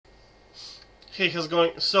Hey, how's it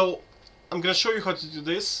going? So, I'm gonna show you how to do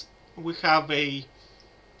this. We have a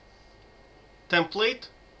template,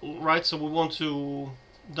 right? So we want to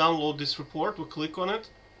download this report. We click on it,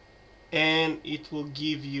 and it will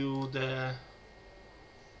give you the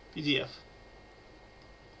PDF.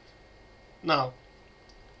 Now,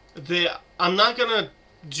 I'm not gonna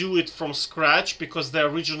do it from scratch because the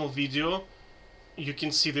original video, you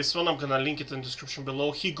can see this one. I'm gonna link it in the description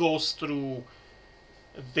below. He goes through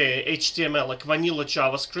the HTML, like vanilla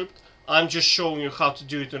JavaScript. I'm just showing you how to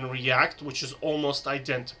do it in React, which is almost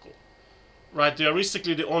identical, right?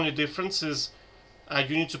 Realistically, the only difference is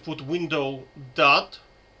you need to put window dot.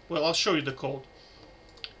 Well, I'll show you the code.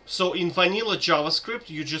 So in vanilla JavaScript,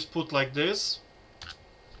 you just put like this,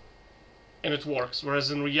 and it works.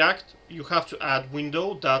 Whereas in React, you have to add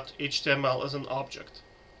window.html as an object.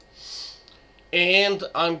 And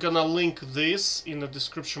I'm gonna link this in the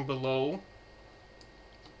description below,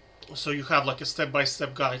 so you have like a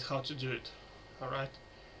step-by-step guide how to do it. All right.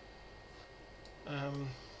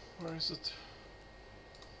 Where is it?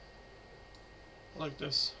 Like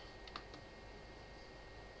this.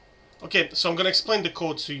 Okay, so I'm gonna explain the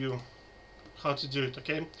code to you, how to do it.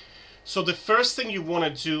 Okay. So the first thing you want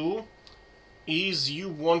to do is you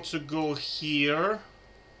want to go here.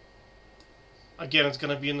 Again, it's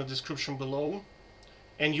gonna be in the description below,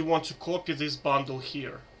 and you want to copy this bundle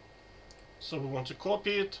here. So we want to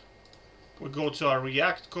copy it. We go to our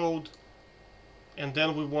React code, and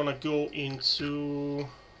then we want to go into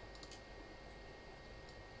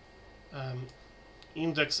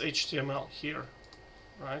index.html here,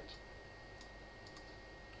 right?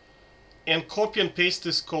 And copy and paste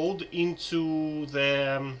this code into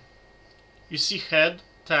the, you see head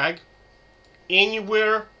tag,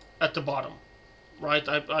 anywhere at the bottom, right?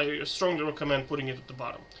 I strongly recommend putting it at the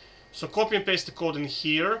bottom. So copy and paste the code in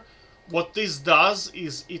here. What this does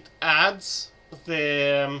is it adds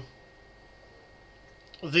the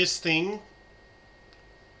this thing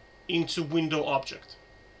into window object,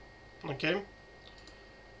 okay?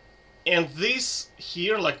 And this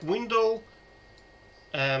here, like window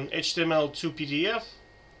HTML2 PDF,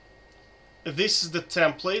 this is the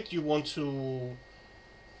template you want to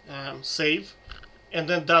save, and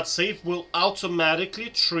then that save will automatically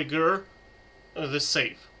trigger the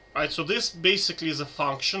save. Right, so this basically is a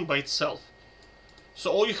function by itself.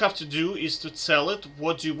 So all you have to do is to tell it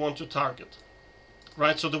what do you want to target.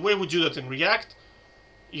 Right, so the way we do that in React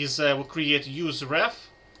is we create use ref.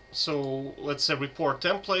 So let's say report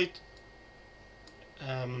template.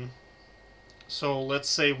 So let's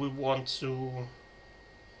say we want to.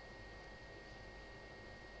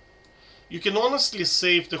 You can honestly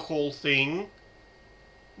save the whole thing,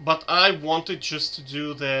 but I wanted just to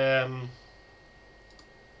do the.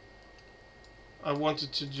 I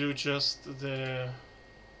wanted to do just the.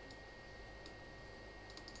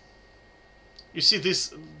 You see,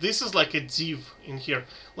 this is like a div in here.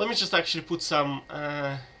 Let me just actually put some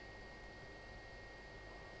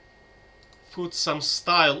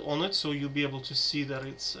style on it, so you'll be able to see that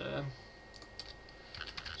it's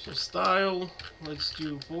so style. Let's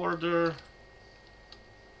do border.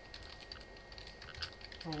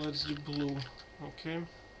 Let's do blue. Okay.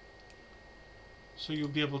 So you'll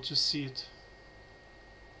be able to see it.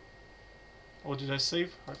 Oh, did I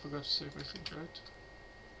save? I forgot to save, I think, right?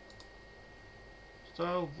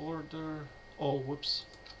 Style, border. Oh, whoops.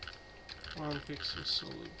 1 pixel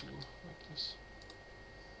solid blue, like this.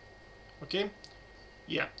 Okay?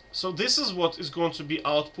 Yeah. So this is what is going to be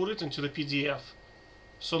outputted into the PDF.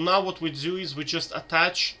 So now what we do is we just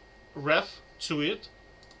attach ref to it,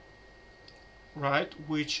 right?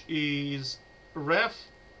 Which is ref.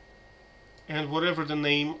 And whatever the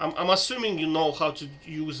name, I'm assuming you know how to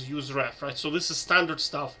use ref, right? So this is standard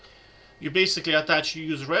stuff. You basically attach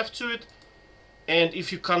use ref to it, and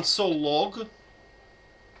if you console log,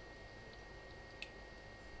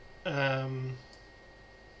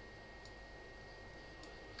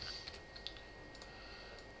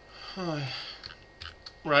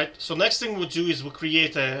 right. So next thing we'll do is we'll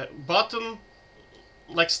create a button,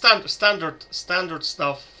 like standard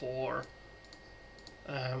stuff for.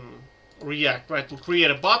 React, right? We'll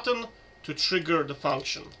create a button to trigger the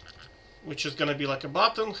function, which is going to be like a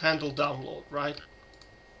button handle download, right?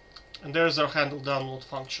 And there's our handle download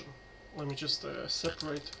function. Let me just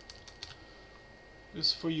separate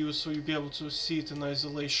this for you so you'll be able to see it in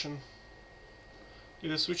isolation.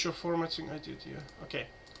 Did I switch your formatting? I did, yeah. Okay.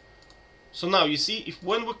 So now you see, if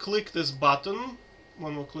when we click this button,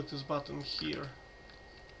 here,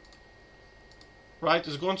 right,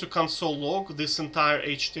 is going to console log this entire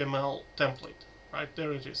HTML template. Right,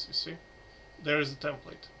 there it is, you see? There is the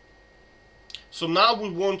template. So now we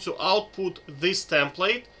want to output this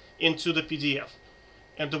template into the PDF.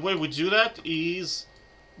 And the way we do that is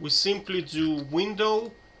we simply do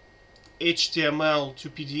window HTML to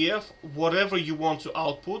PDF, whatever you want to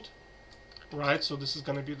output, right? So this is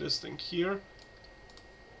going to be this thing here.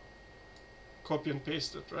 Copy and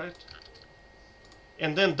paste it, right?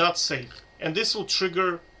 And then .save. And this will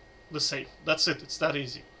trigger the save. That's it. It's that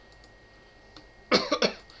easy.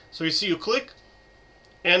 So you see, you click,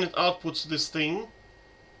 and it outputs this thing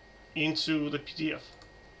into the PDF.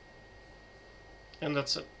 And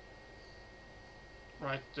that's it.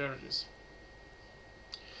 Right, there it is.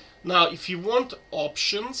 Now, if you want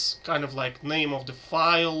options, kind of like name of the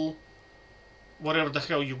file, whatever the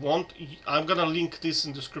hell you want, I'm gonna link this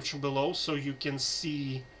in the description below so you can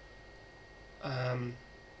see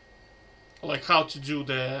like how to do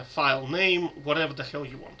the file name, whatever the hell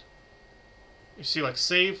you want. You see, like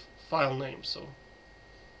save, file name, so.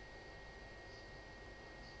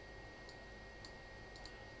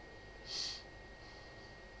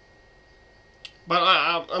 But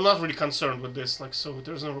I'm not really concerned with this, like, so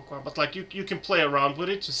there's no requirement. But like you can play around with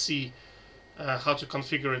it to see how to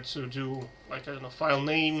configure it to do, like, I don't know, file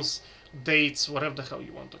names, dates, whatever the hell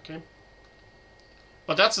you want, okay?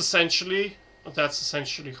 But that's essentially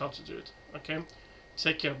how to do it, okay?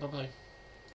 Take care, bye-bye.